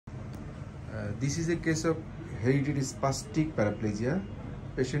This is a case of hereditary spastic paraplegia.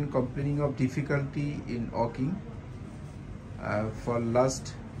 Patient complaining of difficulty in walking for last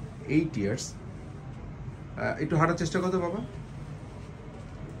 8 years. একটু হাঁটার চেষ্টা করতে বাবা,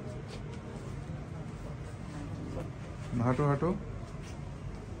 হাঁটো হাঁটো।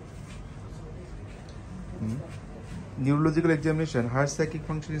 Neurological examination, her psychic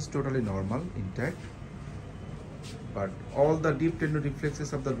function is totally normal, intact, but all the deep tendon reflexes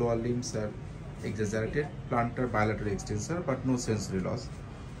of the lower limbs are exaggerated, plantar bilateral extensor, but no sensory loss.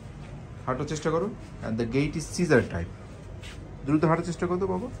 হাঁটার চেষ্টা করো, and the gait is scissor type. দ্রুত হাঁটার চেষ্টা করো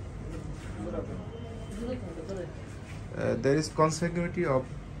বাবা। There is consanguinity of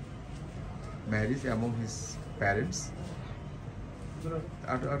marriage among his parents.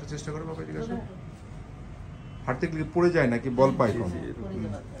 হাঁটার চেষ্টা করো বাবা, ঠিক আছে? হাঁটতে গেলে পড়ে যায় নাকি বল পায় কম?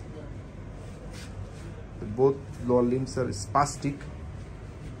 Both lower limbs are spastic.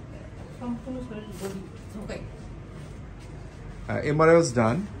 MRI was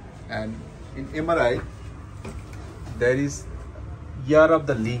done, and in MRI there is ear of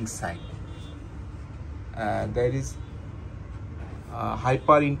the Lynx sign. There is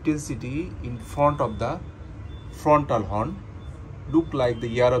hyperintensity in front of the frontal horn, look like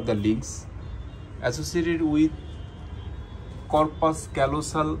the ear of the Lynx, associated with corpus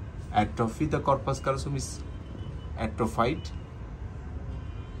callosal atrophy. The corpus callosum is atrophied,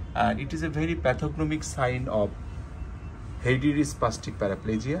 and it is a very pathognomic sign of hereditary spastic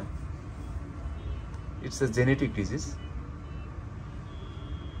paraplegia. It's a genetic disease,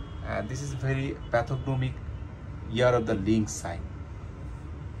 and this is very pathognomic ear of the Lynx sign.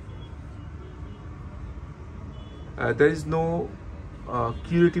 There is no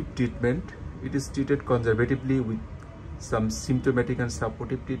curative treatment. It is treated conservatively with some symptomatic and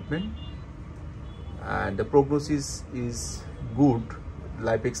supportive treatment, and the prognosis is good.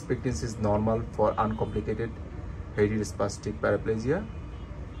 Life expectancy is normal for uncomplicated hereditary spastic paraplegia,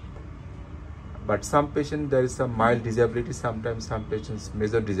 but some patients there is some mild disability, sometimes some patients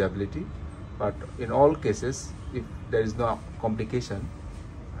major disability, but in all cases if there is no complication,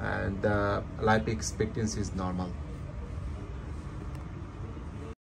 and the life expectancy is normal.